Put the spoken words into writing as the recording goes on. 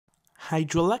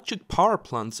Hydroelectric power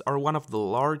plants are one of the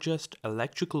largest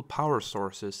electrical power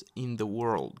sources in the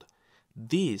world.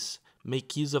 These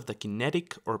make use of the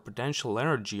kinetic or potential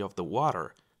energy of the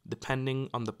water, depending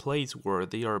on the place where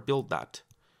they are built at.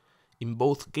 In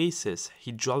both cases,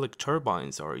 hydraulic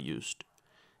turbines are used.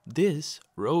 These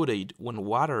rotate when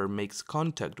water makes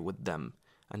contact with them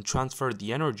and transfer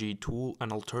the energy to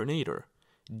an alternator,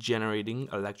 generating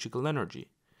electrical energy.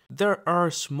 There are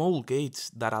small gates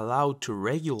that allow to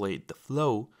regulate the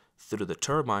flow through the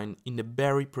turbine in a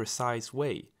very precise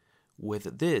way.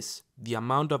 With this, the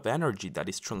amount of energy that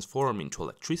is transformed into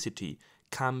electricity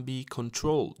can be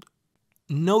controlled.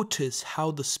 Notice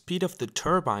how the speed of the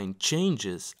turbine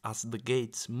changes as the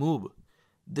gates move.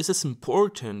 This is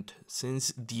important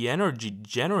since the energy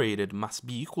generated must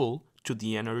be equal to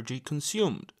the energy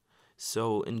consumed,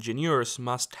 so engineers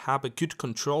must have a good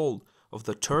control of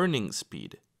the turning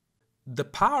speed. The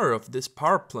power of these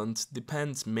power plants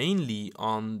depends mainly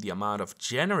on the amount of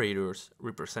generators,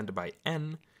 represented by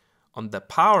N, on the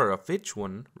power of each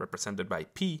one, represented by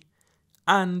P,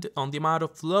 and on the amount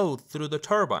of flow through the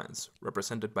turbines,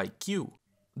 represented by Q.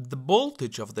 The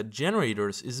voltage of the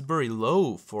generators is very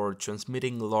low for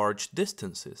transmitting large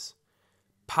distances.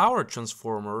 Power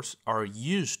transformers are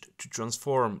used to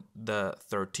transform the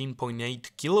 13.8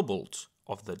 kilovolts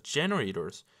of the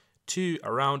generators to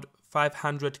around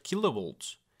 500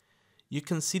 kilovolts. You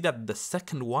can see that the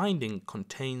second winding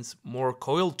contains more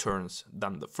coil turns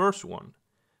than the first one.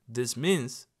 This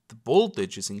means the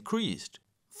voltage is increased.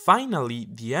 Finally,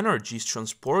 the energy is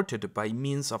transported by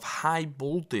means of high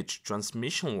voltage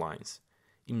transmission lines.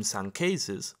 In some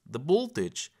cases, the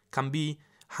voltage can be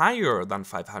higher than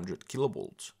 500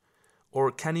 kilovolts,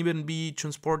 or can even be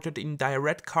transported in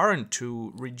direct current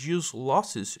to reduce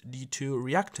losses due to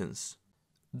reactance.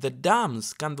 The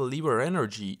dams can deliver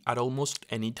energy at almost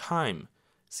any time,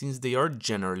 since they are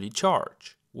generally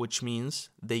charged, which means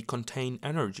they contain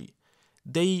energy.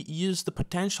 They use the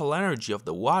potential energy of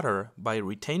the water by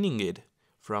retaining it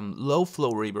from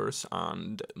low-flow rivers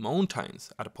and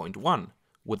mountains at point 1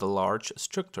 with a large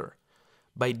structure.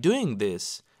 By doing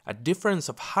this, a difference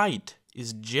of height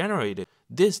is generated.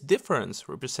 This difference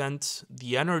represents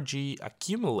the energy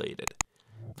accumulated.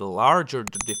 The larger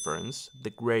the difference, the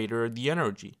greater the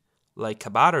energy, like a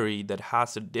battery that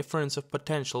has a difference of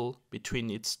potential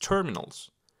between its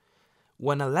terminals.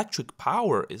 When electric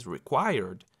power is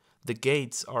required, the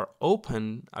gates are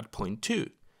open at point 2,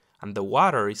 and the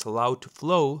water is allowed to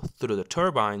flow through the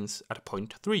turbines at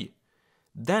point 3.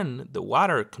 Then the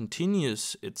water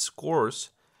continues its course,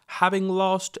 having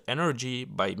lost energy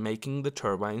by making the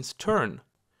turbines turn.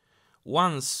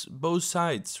 Once both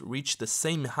sides reach the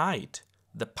same height,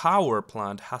 the power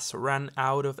plant has run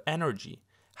out of energy.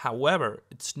 However,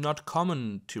 it's not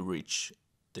common to reach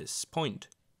this point.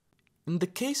 In the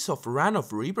case of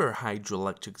run-of-river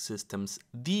hydroelectric systems,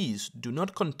 these do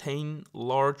not contain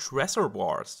large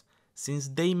reservoirs, since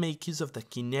they make use of the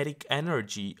kinetic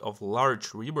energy of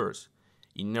large rivers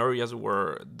in areas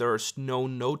where there's no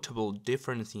notable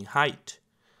difference in height.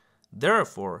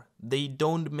 Therefore, they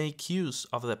don't make use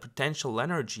of the potential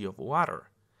energy of water.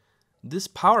 These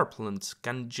power plants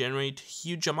can generate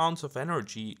huge amounts of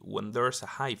energy when there's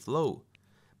a high flow,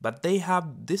 but they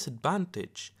have this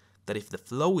disadvantage that if the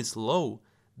flow is low,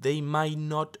 they might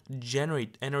not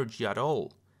generate energy at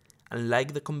all,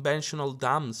 unlike the conventional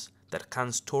dams that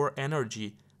can store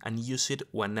energy and use it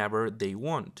whenever they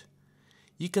want.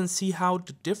 You can see how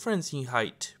the difference in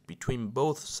height between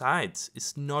both sides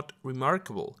is not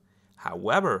remarkable.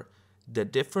 However, the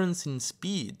difference in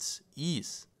speeds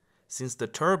is, since the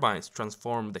turbines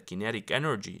transform the kinetic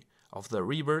energy of the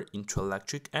river into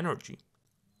electric energy.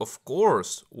 Of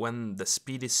course, when the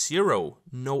speed is 0,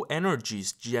 no energy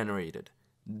is generated.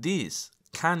 This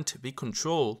can't be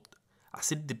controlled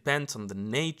as it depends on the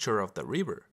nature of the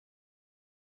river.